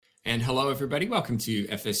And hello, everybody. Welcome to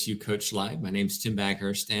FSU Coach Live. My name is Tim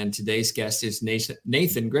Baghurst, and today's guest is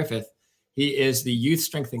Nathan Griffith. He is the youth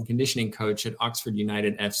strength and conditioning coach at Oxford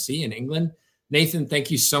United FC in England. Nathan,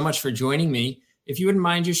 thank you so much for joining me. If you wouldn't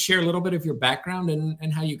mind, just share a little bit of your background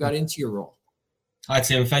and how you got into your role. Hi,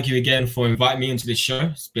 Tim. Thank you again for inviting me into this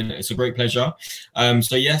show. It's a great pleasure.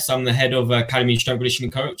 So yes, I'm the head of Academy Strength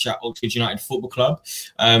Conditioning Coach at Oxford United Football Club.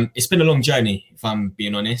 It's been a long journey, if I'm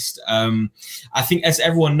being honest. I think, as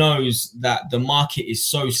everyone knows, that the market is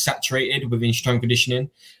so saturated within strength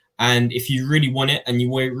conditioning. And if you really want it and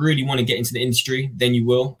you really want to get into the industry, then you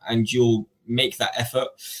will, and you'll make that effort,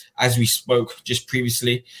 as we spoke just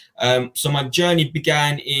previously. So my journey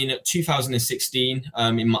began in 2016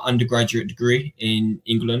 in my undergraduate degree in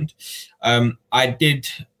England. I did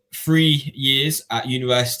 3 years at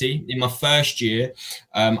university. In my first year,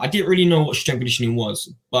 I didn't really know what strength conditioning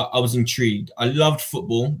was, but I was intrigued. I loved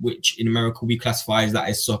football, which in America we classify as that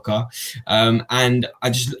as soccer. And I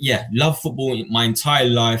just, loved football my entire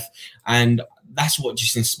life. And that's what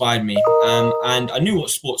just inspired me. And I knew what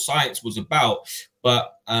sports science was about,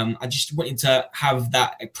 but I just wanted to have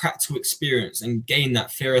that practical experience and gain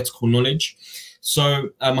that theoretical knowledge.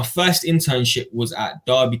 So my first internship was at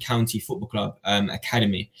Derby County Football Club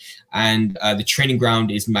Academy, and the training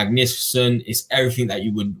ground is magnificent. It's everything that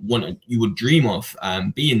you would dream of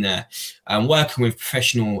being there, working with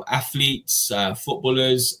professional athletes,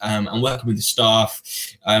 footballers, and working with the staff.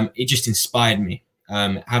 It just inspired me.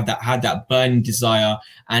 Had that burning desire,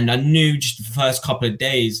 and I knew just the first couple of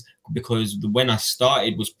days, because when I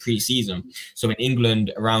started was pre-season. So in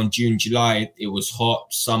England around June, July, it was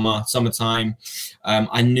hot, summertime.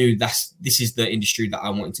 I knew this is the industry that I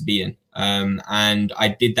wanted to be in. And I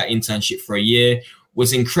did that internship for a year.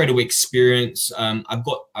 Was incredible experience. I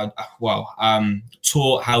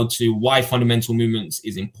taught why fundamental movements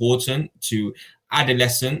is important to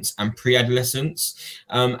adolescents and pre-adolescents,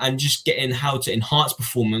 and just getting how to enhance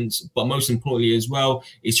performance, but most importantly as well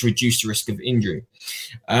is to reduce the risk of injury.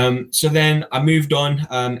 So then I moved on.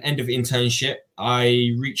 End of internship,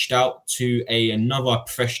 I reached out to another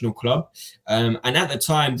professional club, and at the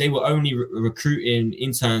time they were only recruiting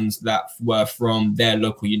interns that were from their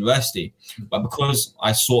local university. But because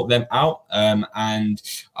I sought them out, and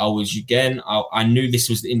I knew this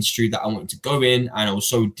was the industry that I wanted to go in, and I was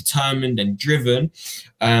so determined and driven,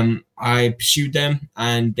 I pursued them,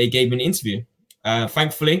 and they gave me an interview.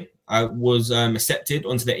 Thankfully, I was accepted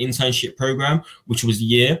onto the internship program, which was a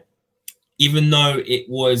year. Even though it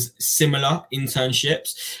was similar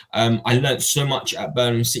internships, I learned so much at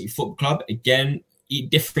Birmingham City Football Club. Again,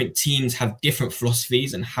 different teams have different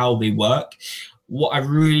philosophies and how they work. What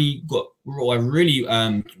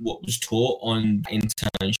was taught on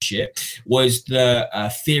internship was the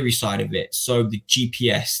theory side of it. So the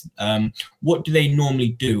GPS, what do they normally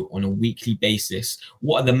do on a weekly basis?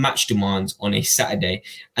 What are the match demands on a Saturday?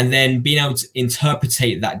 And then being able to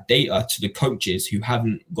interpretate that data to the coaches who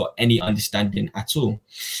haven't got any understanding at all.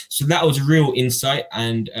 So that was a real insight,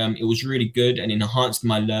 and it was really good and enhanced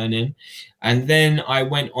my learning. And then I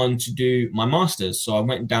went on to do my master's. So I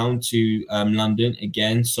went down to London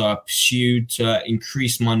again. So I pursued to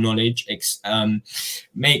increase my knowledge,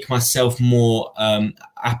 make myself more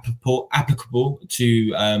applicable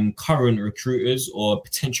to current recruiters or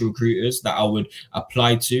potential recruiters that I would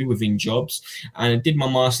apply to within jobs. And I did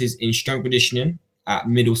my master's in strength conditioning at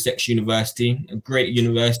Middlesex University, a great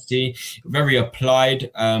university, very applied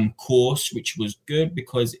course, which was good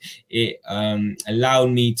because it allowed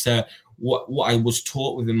me to what I was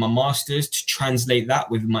taught within my master's to translate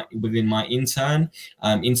that within my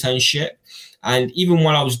internship. And even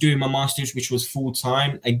while I was doing my master's, which was full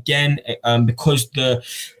time, again, because the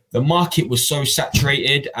market was so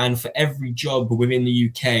saturated, and for every job within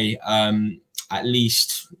the UK, at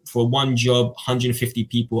least for one job, 150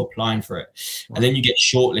 people applying for it. Wow. And then you get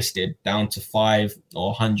shortlisted down to 5 or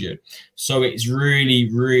 100. So it's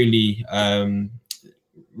really, really,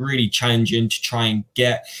 really challenging to try and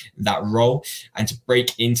get that role and to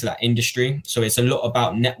break into that industry. So it's a lot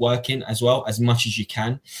about networking as well, as much as you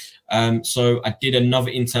can. So I did another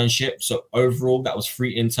internship. So overall, that was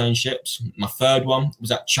 3 internships. My third one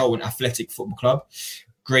was at Charlton Athletic Football Club.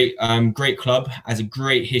 Great club, has a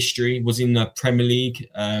great history, was in the Premier League,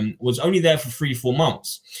 was only there for 3-4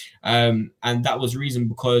 months. And that was the reason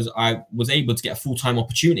because I was able to get a full-time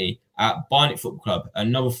opportunity at Barnet Football Club,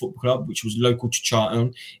 another football club which was local to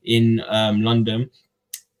Charlton in London.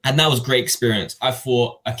 And that was a great experience. I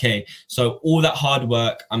thought, okay, so all that hard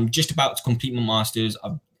work, I'm just about to complete my master's.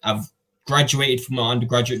 I've graduated from my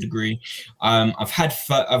undergraduate degree. I've had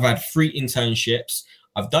 3 internships.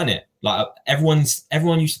 I've done it. Like everyone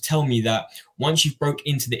used to tell me that once you've broke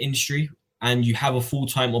into the industry and you have a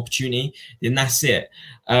full-time opportunity, then that's it.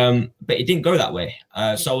 But it didn't go that way.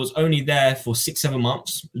 So I was only there for 6-7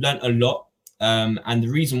 months, learned a lot. And the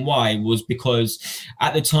reason why was because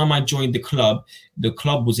at the time I joined the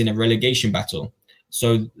club was in a relegation battle.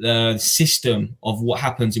 So the system of what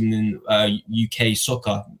happens in UK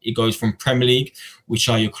soccer, it goes from Premier League, which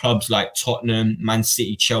are your clubs like Tottenham, Man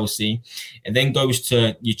City, Chelsea. It then goes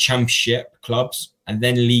to your Championship clubs, and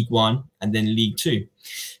then League One, and then League Two.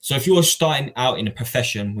 So if you're starting out in a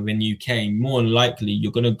profession within the UK, more than likely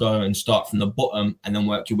you're going to go and start from the bottom and then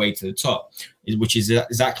work your way to the top, which is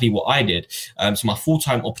exactly what I did. So my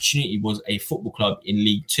full-time opportunity was a football club in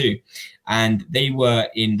League Two, and they were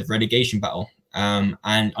in the relegation battle.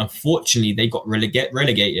 And unfortunately, they got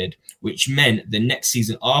relegated, which meant the next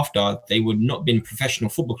season after, they would not have been a professional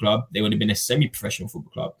football club. They would have been a semi-professional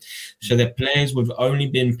football club. So their players would have only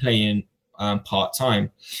been playing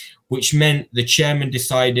part-time, which meant the chairman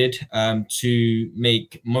decided to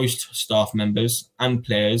make most staff members and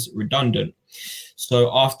players redundant.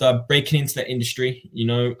 So after breaking into the industry,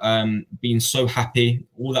 being so happy,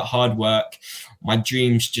 all that hard work, my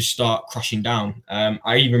dreams just start crushing down.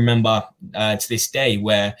 I even remember to this day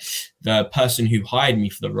where the person who hired me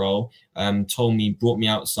for the role brought me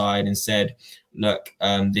outside and said, look,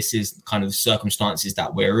 this is kind of the circumstances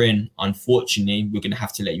that we're in. Unfortunately, we're going to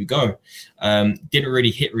have to let you go. Didn't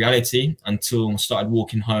really hit reality until I started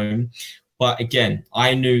walking home. But again,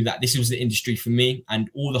 I knew that this was the industry for me, and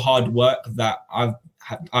all the hard work that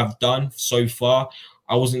I've done so far,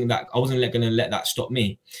 I wasn't going to let that stop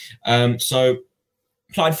me. So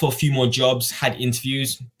applied for a few more jobs, had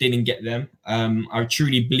interviews, didn't get them. I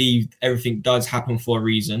truly believe everything does happen for a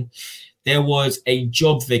reason. There was a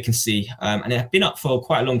job vacancy, and it had been up for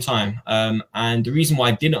quite a long time. And the reason why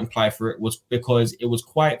I didn't apply for it was because it was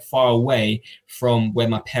quite far away from where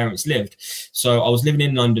my parents lived. So I was living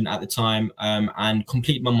in London at the time, and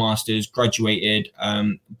completed my master's, graduated,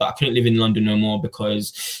 but I couldn't live in London no more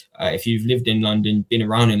because if you've lived in London, been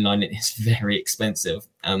around in London, it's very expensive,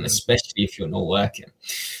 especially if you're not working.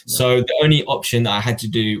 So the only option that I had to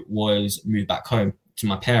do was move back home to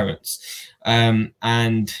my parents.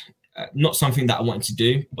 Not something that I wanted to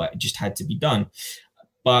do, but it just had to be done.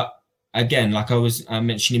 But again, like I was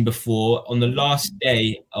mentioning before, on the last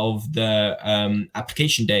day of the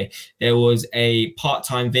application day, there was a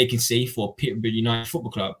part-time vacancy for Peterborough United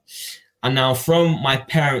Football Club. And now from my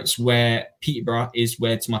parents, where Peterborough is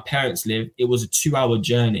where to my parents live, it was a 2-hour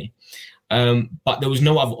journey. But there was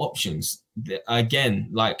no other options.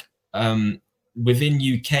 Again, within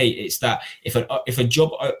UK, it's that if a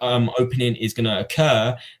job opening is going to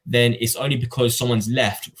occur, then it's only because someone's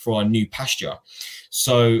left for a new pasture.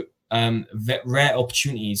 So rare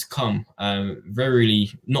opportunities come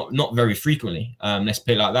not very frequently. Let's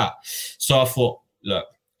put it like that. So I thought, look,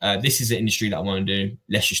 this is an industry that I want to do.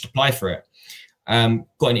 Let's just apply for it.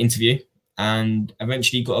 Got an interview and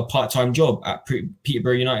eventually got a part-time job at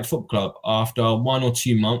Peterborough United Football Club after 1 or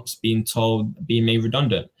 2 months being made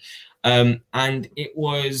redundant. And it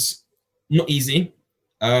was not easy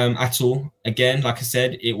at all. Again, like I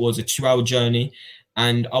said, it was a 2-hour journey,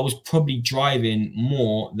 and I was probably driving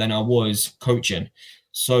more than I was coaching.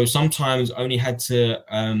 So sometimes I only had to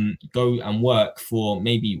go and work for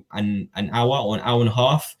maybe an hour or an hour and a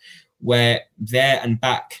half, where there and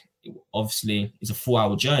back, obviously, is a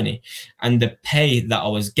 4-hour journey. And the pay that I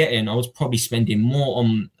was getting, I was probably spending more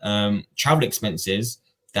on travel expenses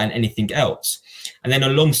than anything else. And then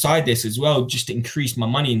alongside this as well, just to increase my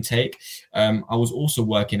money intake, I was also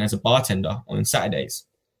working as a bartender on Saturdays.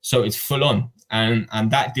 So it's full on. And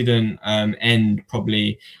that didn't end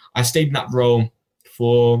probably. I stayed in that role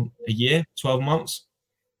for a year, 12 months,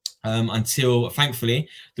 until thankfully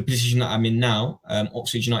the position that I'm in now,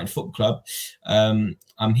 Oxford United Football Club,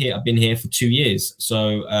 I'm here. I've been here for 2 years.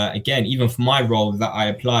 So again, even for my role that I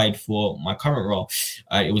applied for, my current role,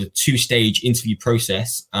 it was a 2-stage interview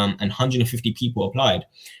process, and 150 people applied.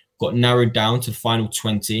 Got narrowed down to the final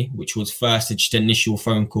 20, which was first just an initial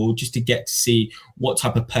phone call just to get to see what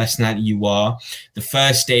type of personality you are. The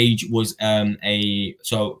first stage was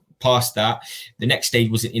past that, the next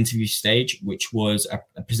stage was an interview stage, which was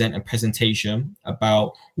a presentation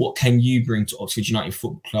about what can you bring to Oxford United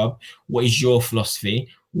Football Club, what is your philosophy,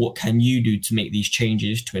 what can you do to make these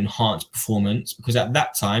changes to enhance performance? Because at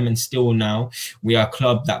that time, and still now, we are a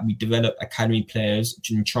club that we develop academy players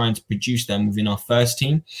and trying to produce them within our first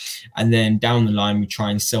team, and then down the line we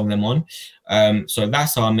try and sell them on. So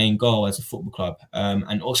that's our main goal as a football club.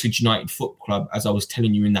 And Oxford United Football Club, as I was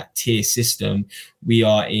telling you, in that tier system, we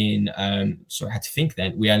are in, sorry, I had to think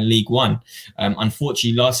then, we are in League One.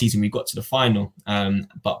 Unfortunately, last season we got to the final,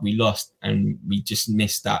 but we lost, and we just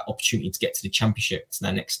missed that opportunity to get to the Championship, to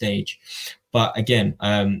that next stage. But again,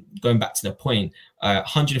 going back to the point,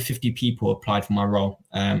 150 people applied for my role,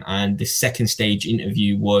 and the second stage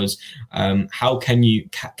interview was how can you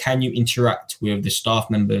interact with the staff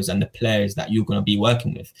members and the players that you're going to be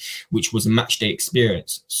working with, which was a match day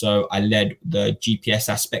experience. So I led the GPS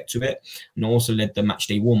aspect of it, and also led the match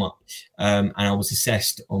day warm up, and I was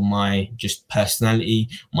assessed on my just personality,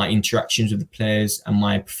 my interactions with the players, and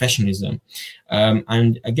my professionalism.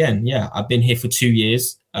 And again, yeah, I've been here for 2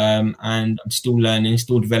 years. And I'm still learning,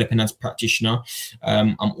 still developing as a practitioner.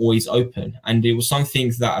 I'm always open. And it was something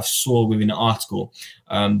that I saw within an article.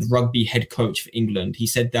 The rugby head coach for England, he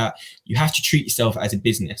said that you have to treat yourself as a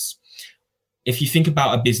business. If you think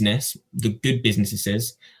about a business, the good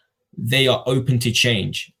businesses, they are open to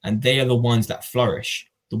change, and they are the ones that flourish.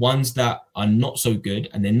 The ones that are not so good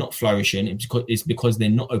and they're not flourishing, it's because they're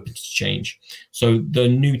not open to change. So the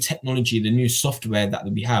new technology, the new software that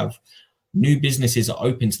we have, new businesses are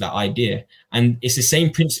open to that idea. And it's the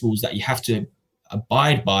same principles that you have to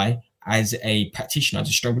abide by as a practitioner, as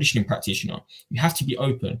a strength conditioning practitioner. You have to be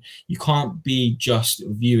open. You can't be just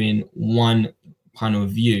viewing one kind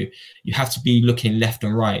of view. You have to be looking left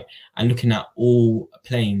and right and looking at all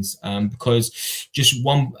planes, because just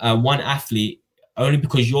one athlete, only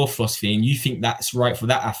because your philosophy and you think that's right for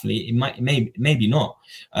that athlete, maybe not.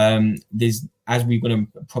 There's, as we're going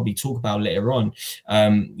to probably talk about later on,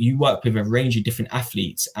 you work with a range of different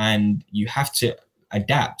athletes, and you have to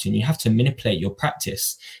adapt and you have to manipulate your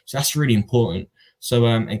practice. So that's really important. So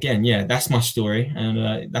again, yeah, that's my story,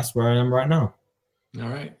 and that's where I am right now. All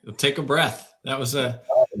right, well, take a breath. That was a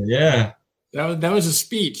that was a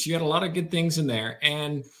speech. You had a lot of good things in there,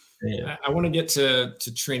 and yeah. I want to get to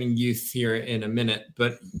training youth here in a minute,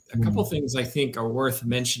 but a couple of things I think are worth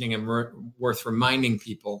mentioning and worth reminding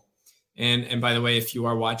people. And by the way, if you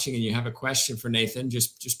are watching and you have a question for Nathan,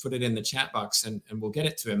 just put it in the chat box and we'll get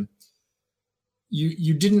it to him.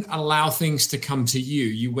 You didn't allow things to come to you.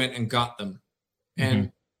 You went and got them.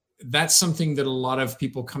 And that's something that a lot of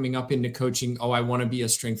people coming up into coaching, oh, I want to be a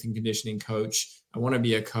strength and conditioning coach. I want to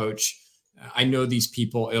be a coach. I know these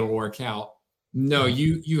people, it'll work out. No,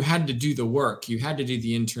 you had to do the work. You had to do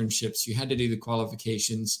the internships. You had to do the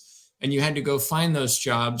qualifications, and you had to go find those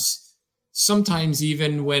jobs, sometimes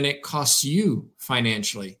even when it costs you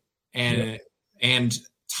financially and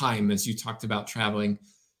time, as you talked about traveling.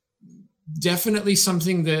 Definitely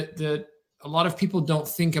something that a lot of people don't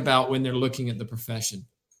think about when they're looking at the profession.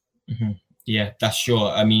 Yeah, that's sure.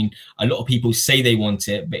 I mean, a lot of people say they want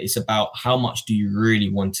it, but it's about how much do you really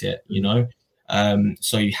want it, you know?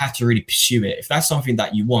 So you have to really pursue it. If that's something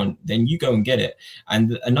that you want, then you go and get it.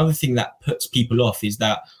 And another thing that puts people off is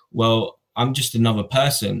that, well, I'm just another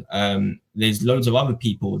person. There's loads of other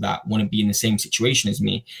people that want to be in the same situation as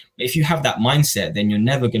me. But if you have that mindset, then you're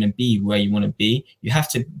never going to be where you want to be. You have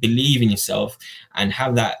to believe in yourself and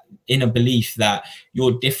have that inner belief that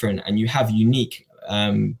you're different and you have unique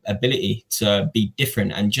ability to be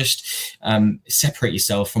different and just separate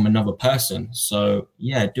yourself from another person. So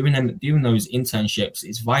yeah, doing those internships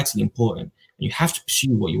is vitally important. You have to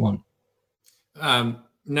pursue what you want.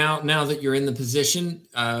 Now that you're in the position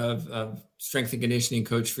of strength and conditioning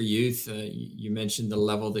coach for youth, you mentioned the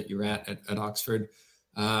level that you're at Oxford.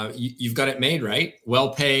 You've got it made, right?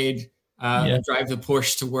 Well paid, drive the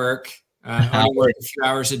Porsche to work, only work a few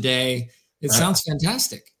hours a day. It sounds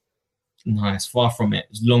fantastic. Nice, far from it.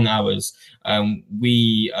 It's long hours.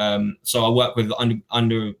 So I work with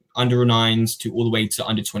under 9s to all the way to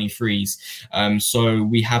under 23s. So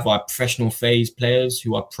we have our professional phase players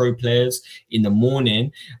who are pro players in the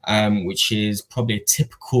morning, which is probably a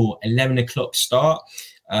typical 11 o'clock start.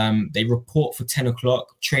 They report for 10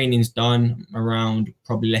 o'clock. Training's done around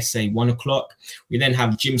probably, let's say, 1 o'clock. We then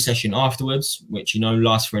have gym session afterwards, which,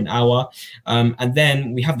 lasts for an hour. And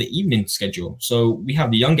then we have the evening schedule. So we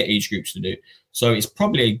have the younger age groups to do. So it's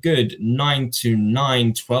probably a good 9 to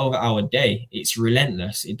 9, 12-hour day. It's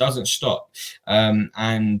relentless. It doesn't stop. I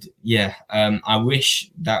wish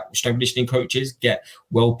that strength conditioning coaches get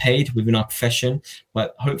well paid within our profession,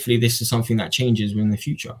 but hopefully this is something that changes in the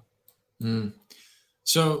future.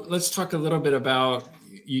 So let's talk a little bit about,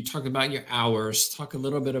 you talk about your hours, talk a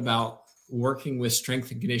little bit about working with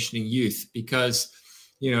strength and conditioning youth, because,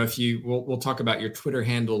 we'll talk about your Twitter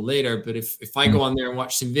handle later, but if I go on there and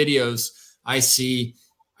watch some videos, I see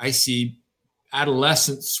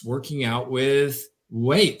adolescents working out with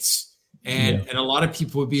weights. And a lot of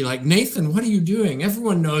people would be like, Nathan, what are you doing?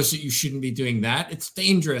 Everyone knows that you shouldn't be doing that. It's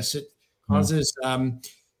dangerous. It causes,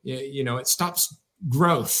 it stops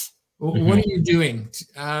growth. What are you doing?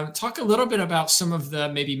 Talk a little bit about some of the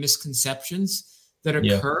maybe misconceptions that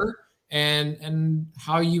occur and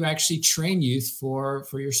how you actually train youth for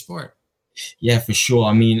your sport. Yeah, for sure.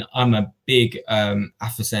 I mean, I'm a big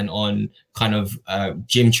affiant on kind of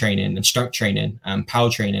gym training and strength training and power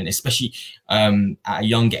training, especially at a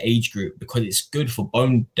younger age group, because it's good for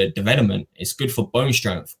bone development. It's good for bone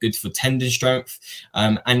strength, good for tendon strength,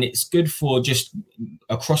 and it's good for just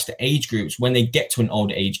across the age groups. When they get to an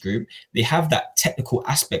older age group, they have that technical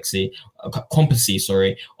competency,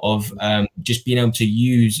 of just being able to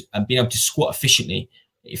use and being able to squat efficiently,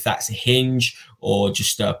 if that's a hinge or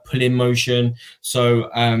just a pull-in motion. So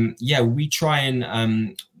we try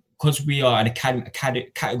and because we are an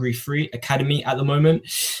category 3 academy at the moment,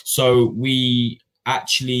 so we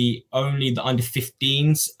actually only the under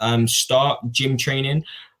 15s start gym training.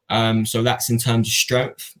 So that's in terms of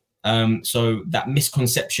strength. So that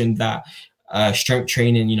misconception that strength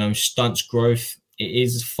training, stunts growth, it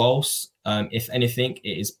is false. If anything,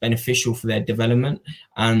 it is beneficial for their development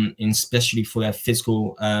and especially for their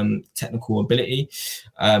physical, technical ability.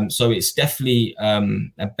 So it's definitely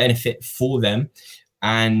a benefit for them.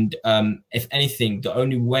 And if anything, the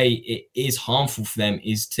only way it is harmful for them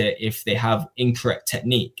is if they have incorrect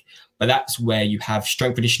technique. But that's where you have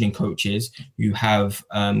strength conditioning coaches who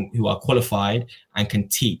are qualified and can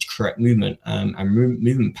teach correct movement and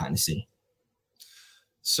movement patterns.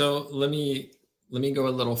 So let me go a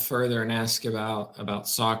little further and ask about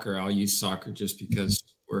soccer. I'll use soccer just because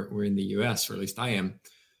we're in the US, or at least I am.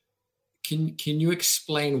 Can you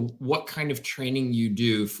explain what kind of training you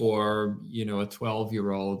do for, a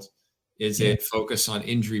 12-year-old? Is it focused on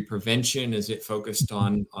injury prevention? Is it focused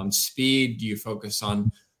on speed? Do you focus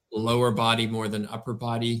on lower body more than upper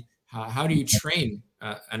body? How do you train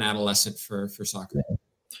an adolescent for soccer?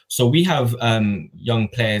 So we have young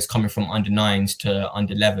players coming from under 9s to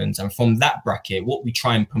under 11s. And from that bracket, what we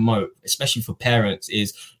try and promote, especially for parents,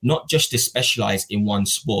 is not just to specialize in one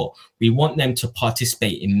sport. We want them to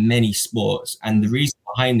participate in many sports. And the reason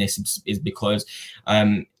behind this is because,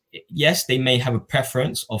 yes, they may have a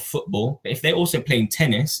preference of football, but if they're also playing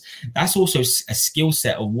tennis, that's also a skill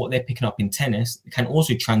set of what they're picking up in tennis. It can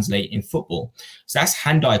also translate in football. So that's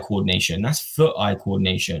hand-eye coordination, that's foot-eye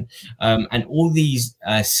coordination, and all these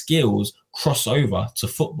skills cross over to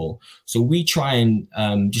football. So we try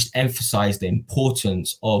and just emphasize the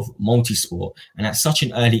importance of multi-sport, and at such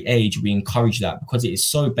an early age we encourage that because it is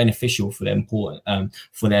so beneficial for their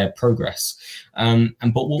for their progress. Can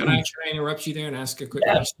I try and interrupt you there and ask a quick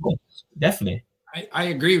question? Definitely. I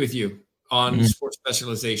agree with you on sports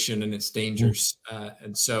specialization and its dangers,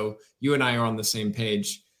 and so you and I are on the same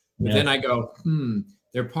page. But then I go,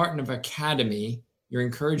 they're part of an academy. You're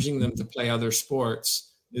encouraging them to play other sports.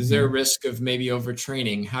 Is there a risk of maybe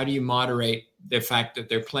overtraining? How do you moderate the fact that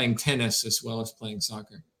they're playing tennis as well as playing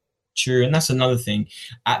soccer? True. And that's another thing.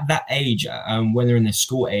 At that age, when they're in the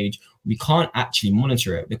school age, we can't actually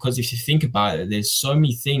monitor it, because if you think about it, there's so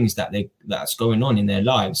many things that's going on in their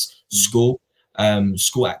lives. School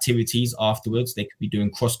activities afterwards. They could be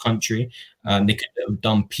doing cross country. They could have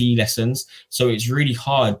done PE lessons. So it's really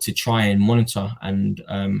hard to try and monitor and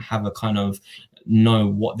have a kind of know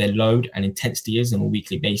what their load and intensity is on a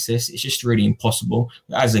weekly basis. It's just really impossible.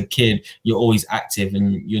 As a kid, you're always active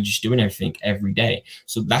and you're just doing everything every day.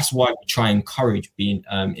 So that's why we try and encourage being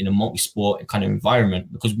in a multi-sport kind of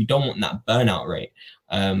environment, because we don't want that burnout rate.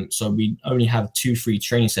 So we only have 2-3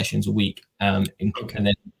 training sessions a week, and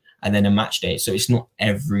then a match day. So it's not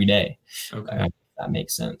every day. That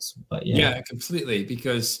makes sense. But yeah, completely.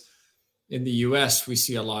 Because in the US, we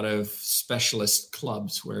see a lot of specialist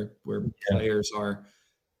clubs where players are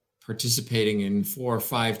participating in 4 or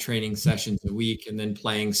 5 training sessions a week and then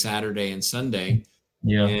playing Saturday and Sunday.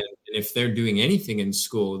 And if they're doing anything in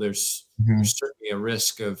school, there's certainly a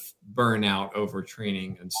risk of burnout,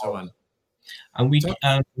 overtraining, and so on. And we go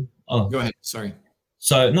ahead. Sorry.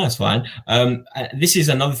 So no, it's fine. This is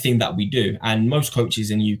another thing that we do, and most coaches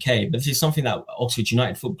in the UK, but this is something that Oxford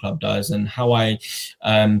United Football Club does, and how I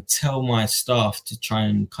tell my staff to try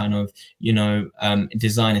and kind of,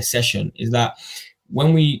 design a session is that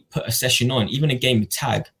when we put a session on, even a game of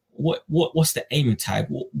tag, what's the aim of tag?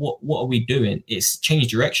 What are we doing? It's change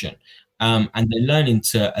direction, and they're learning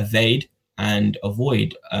to evade and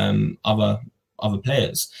avoid other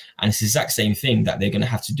players, and it's the exact same thing that they're going to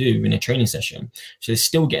have to do in a training session. So they're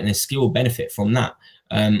still getting a skill benefit from that.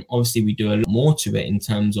 Obviously, we do a lot more to it in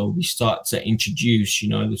terms of we start to introduce,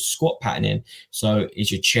 the squat patterning. So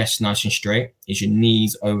is your chest nice and straight? Is your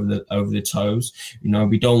knees over the toes?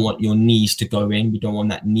 We don't want your knees to go in. We don't want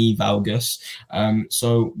that knee valgus.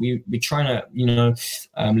 So we're trying to,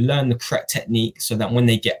 learn the correct technique so that when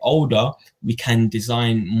they get older, we can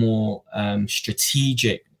design more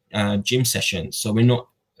strategic gym sessions. So we're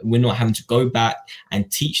not having to go back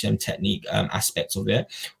and teach them technique aspects of it.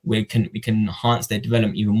 We can enhance their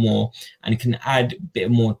development even more, and can add a bit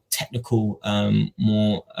more technical,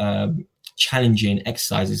 more challenging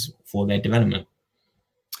exercises for their development.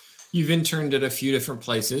 You've interned at a few different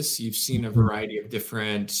places. You've seen a variety of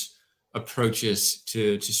different approaches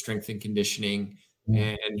to strength and conditioning.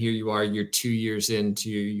 And here you are, you're 2 years into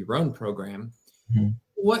your own program.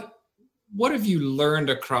 What have you learned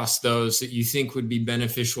across those that you think would be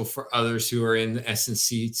beneficial for others who are in the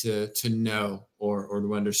S&C to know or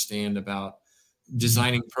to understand about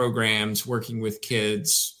designing programs, working with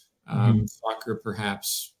kids, soccer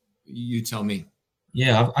perhaps? You tell me.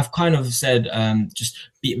 Yeah, I've kind of said just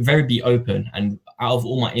be open. And out of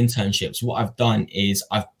all my internships, what I've done is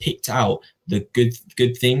I've picked out the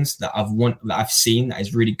good things that I've seen that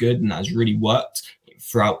is really good and that has really worked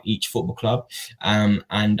throughout each football club,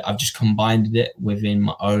 and I've just combined it within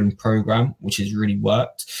my own program, which has really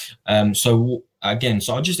worked. So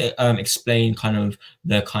I'll just explain kind of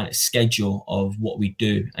the kind of schedule of what we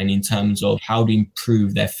do, and in terms of how to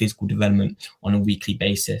improve their physical development on a weekly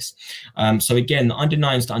basis. So again, the under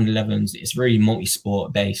 9s to under 11s, it's very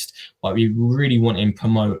multi-sport based, but we really want to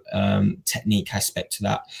promote technique aspect to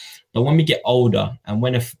that. But when we get older, and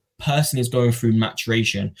when a person is going through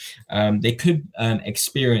maturation, they could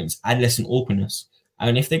experience adolescent awkwardness.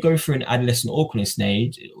 And if they go through an adolescent awkwardness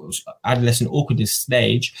stage,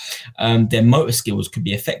 their motor skills could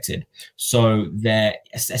be affected. So a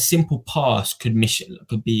simple pass could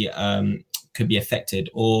be affected,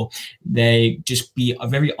 or they just be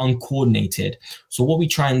very uncoordinated. So what we're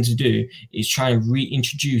trying to do is try and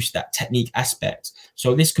reintroduce that technique aspect.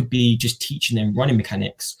 So this could be just teaching them running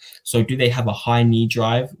mechanics. So do they have a high knee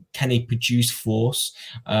drive? Can they produce force?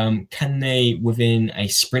 Can they, within a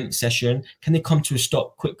sprint session, can they come to a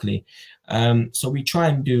stop quickly? So we try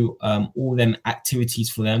and do all them activities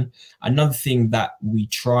for them. Another thing that we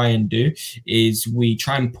try and do is we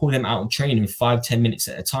try and pull them out of training 5-10 minutes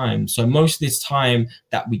at a time. So most of this time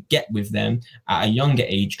that we get with them at a younger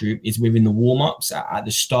age group is within the warm-ups at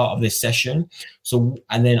the start of this session. So,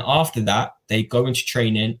 and then after that, they go into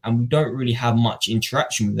training and we don't really have much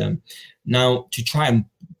interaction with them. Now, to try and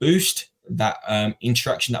boost that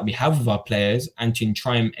interaction that we have with our players, and to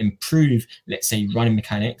try and improve, let's say, running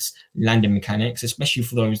mechanics, landing mechanics, especially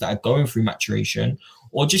for those that are going through maturation,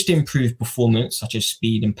 or just improve performance such as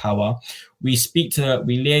speed and power, we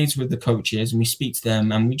liaise with the coaches and we speak to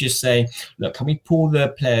them, and we just say, look, can we pull the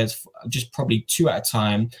players just probably 2 at a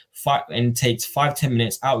time, and it takes 5-10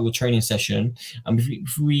 minutes out of your training session. And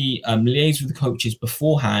if we liaise with the coaches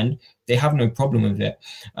beforehand, they have no problem with it.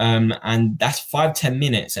 And that's 5-10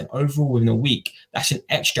 minutes. And overall, within a week, that's an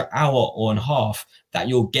extra hour or and a half that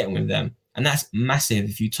you're getting with them. And that's massive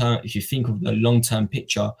if you think of the long-term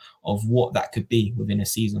picture of what that could be within a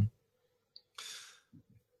season.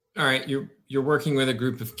 All right, you're working with a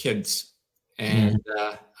group of kids, and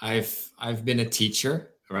I've been a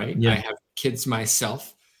teacher, right? Yeah. I have kids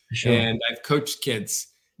myself, sure. And I've coached kids,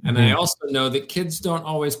 and I also know that kids don't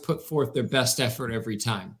always put forth their best effort every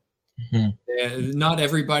time. Not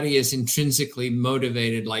everybody is intrinsically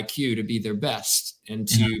motivated like you to be their best and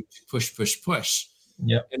to push.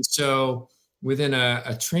 Yep. And so within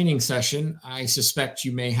a training session, I suspect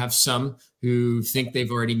you may have some who think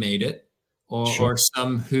they've already made it, or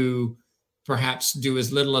some who perhaps do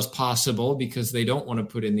as little as possible because they don't want to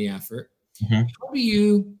put in the effort. How do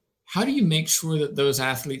you make sure that those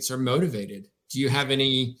athletes are motivated? Do you have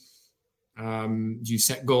any, do you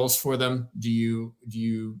set goals for them? Do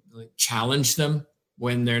you like challenge them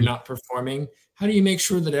when they're not performing? How do you make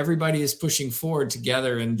sure that everybody is pushing forward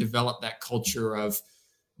together and develop that culture of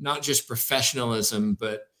not just professionalism,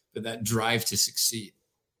 but that drive to succeed?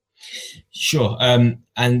 Sure.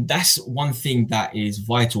 And that's one thing that is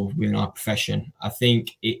vital within our profession. I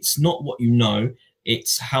think it's not what you know,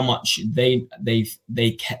 it's how much they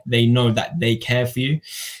know that they care for you.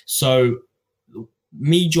 So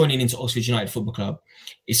me joining into Oxford United Football Club,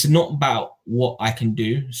 it's not about what I can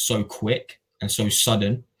do so quick and so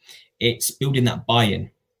sudden. It's building that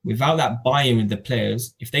buy-in. Without that buy-in with the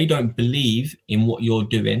players, if they don't believe in what you're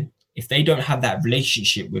doing, if they don't have that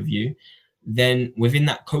relationship with you, then within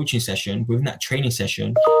that coaching session, within that training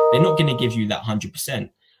session, they're not going to give you that 100%.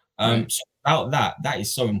 Right. So about that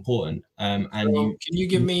is so important. And So can you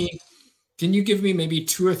give me maybe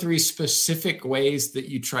 2 or 3 specific ways that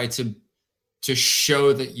you try to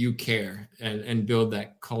show that you care and build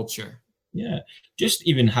that culture? yeah, just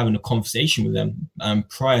even having a conversation with them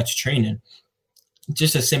prior to training,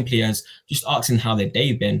 just as simply as just asking how their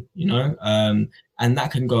day been, and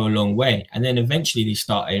that can go a long way. And then eventually they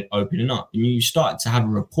start opening up, and you start to have a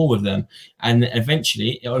rapport with them, and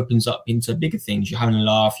eventually it opens up into bigger things. You're having a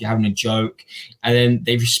laugh, you're having a joke, and then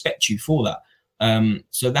they respect you for that.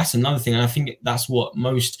 So that's another thing, and I think that's what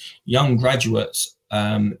most young graduates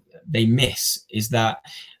they miss, is that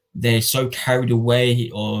they're so carried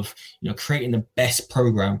away of creating the best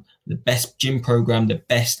program, the best gym program, the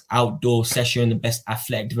best outdoor session, the best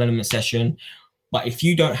athletic development session. But if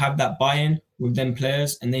you don't have that buy-in with them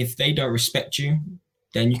players, and if they don't respect you,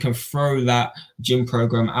 then you can throw that gym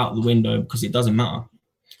program out the window, because it doesn't matter.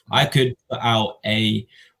 I could put out a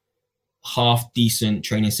half decent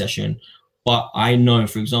training session, but I know,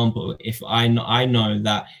 for example, if I know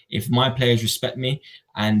that if my players respect me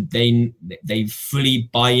and they fully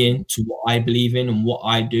buy in to what I believe in and what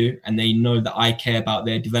I do, and they know that I care about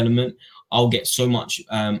their development, I'll get so much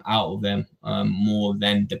out of them, more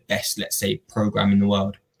than the best, let's say, program in the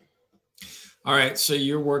world. All right. So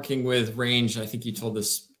you're working with range. I think you told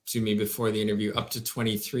this to me before the interview, up to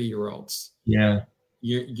 23-year-olds. Yeah.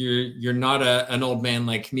 You're not an old man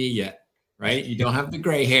like me yet, right? You don't have the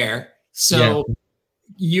gray hair. So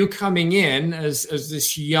you coming in as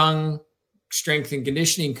this young strength and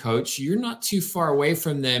conditioning coach, you're not too far away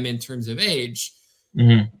from them in terms of age.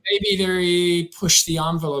 Mm-hmm. Maybe they push the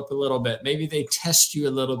envelope a little bit. Maybe they test you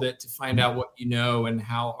a little bit to find out what you know and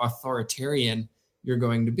how authoritarian you're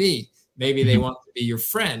going to be. Maybe they want to be your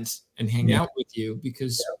friend and hang out with you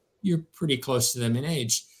because you're pretty close to them in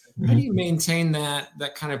age. How do you maintain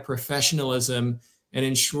that kind of professionalism and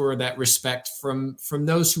ensure that respect from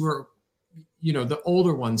those who are, the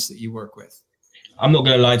older ones that you work with? I'm not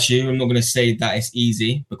going to lie to you. I'm not going to say that it's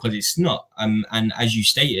easy, because it's not. And as you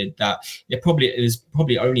stated, that there's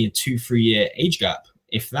probably only a 2-3 year age gap,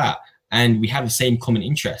 if that, and we have the same common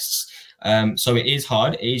interests. So it is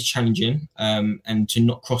hard, it is challenging, and to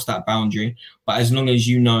not cross that boundary. But as long as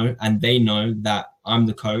you know and they know that I'm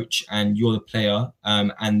the coach and you're the player,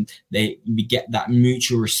 and we get that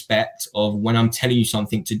mutual respect of, when I'm telling you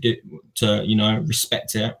something to do, to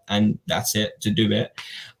respect it, and that's it, to do it.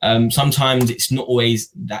 Sometimes it's not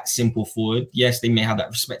always that simple forward. Yes, they may have that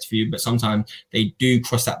respect for you, but sometimes they do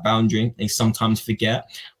cross that boundary. They sometimes forget.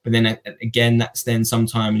 But then again, that's then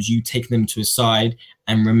sometimes you take them to a side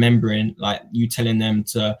and remembering, like, you telling them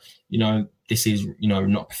to, this is,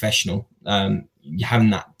 not professional. You're having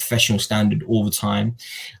that professional standard all the time.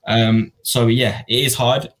 So yeah, it is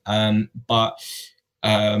hard. But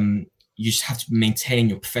you just have to maintain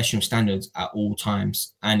your professional standards at all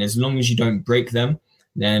times. And as long as you don't break them,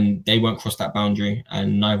 then they won't cross that boundary,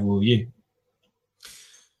 and neither will you.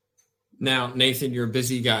 Now, Nathan, you're a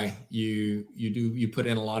busy guy. You put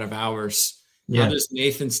in a lot of hours. Yeah. How does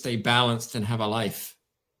Nathan stay balanced and have a life?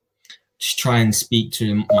 Just try and speak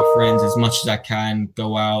to my friends as much as I can,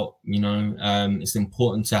 go out, it's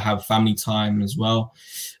important to have family time as well.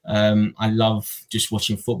 I love just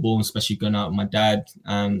watching football, especially going out with my dad.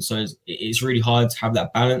 So it's really hard to have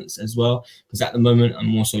that balance as well, because at the moment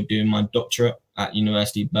I'm also doing my doctorate at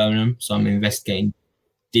University of Birmingham. So I'm investigating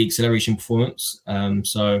de-acceleration performance.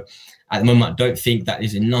 So at the moment, I don't think that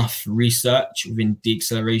is enough research within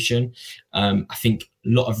de-acceleration. I think a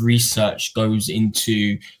lot of research goes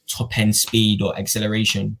into top end speed or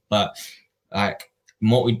acceleration, but like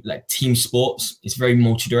team sports, it's very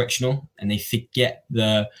multi-directional, and they forget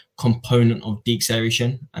the component of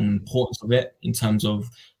de-acceleration and the importance of it in terms of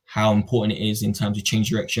how important it is in terms of change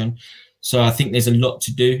direction. So I think there's a lot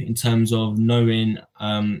to do in terms of knowing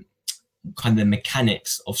kind of the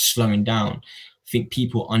mechanics of slowing down. I think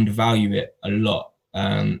people undervalue it a lot,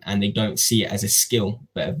 and they don't see it as a skill,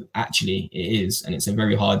 but actually it is, and it's a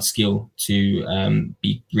very hard skill to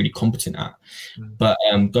be really competent at. But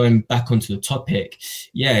going back onto the topic,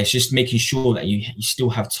 it's just making sure that you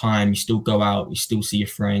still have time, you still go out, you still see your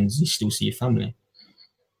friends, you still see your family.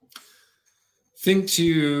 Think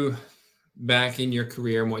to back in your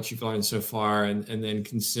career and what you've learned so far, and then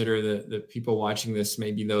consider the people watching this,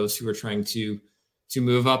 maybe those who are trying to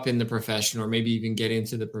move up in the profession, or maybe even get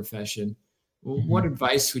into the profession. What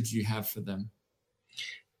advice would you have for them?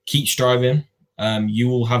 Keep striving. You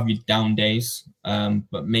will have your down days,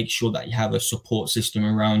 but make sure that you have a support system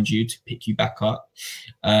around you to pick you back up.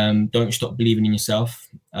 Don't stop believing in yourself.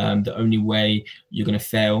 The only way you're going to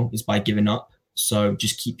fail is by giving up. So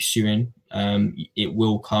just keep pursuing. It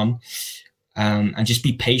will come. and just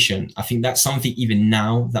be patient. I think that's something even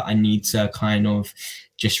now that I need to kind of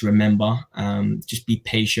just remember. Just be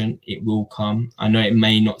patient. It will come. I know it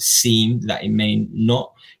may not seem that it may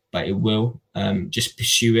not, but it will. Just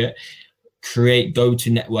pursue it. Go to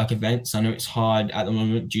network events. I know it's hard at the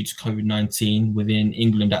moment due to COVID-19 within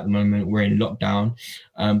England at the moment. We're in lockdown,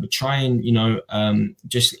 but try and,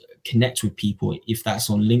 just connect with people. If that's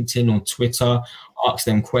on LinkedIn, on Twitter, ask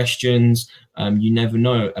them questions. You never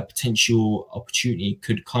know, a potential opportunity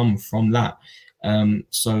could come from that. Get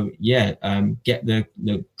the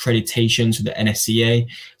accreditation to the NSCA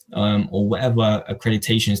or whatever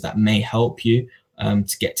accreditations that may help you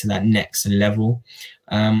to get to that next level.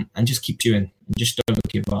 And just keep doing. Just don't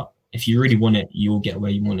give up. If you really want it, you'll get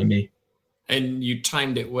where you want to be. And you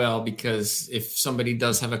timed it well, because if somebody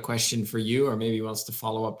does have a question for you or maybe wants to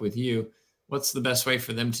follow up with you, what's the best way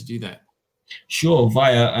for them to do that? Sure,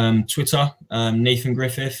 via Twitter, Nathan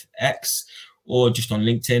Griffith, X, or just on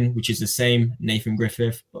LinkedIn, which is the same, Nathan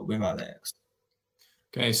Griffith, but without the X.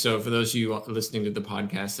 Okay, so for those of you listening to the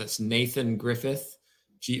podcast, that's Nathan Griffith,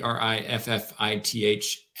 GriffithX.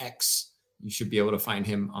 You should be able to find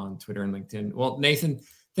him on Twitter and LinkedIn. Well, Nathan,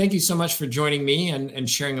 thank you so much for joining me and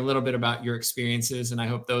sharing a little bit about your experiences. And I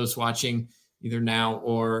hope those watching either now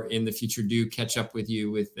or in the future do catch up with you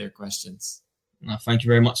with their questions. Thank you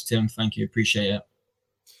very much, Tim. Thank you. Appreciate it.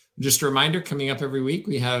 Just a reminder, coming up every week,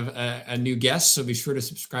 we have a new guest. So be sure to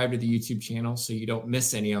subscribe to the YouTube channel so you don't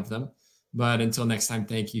miss any of them. But until next time,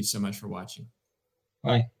 thank you so much for watching.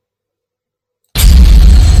 Bye.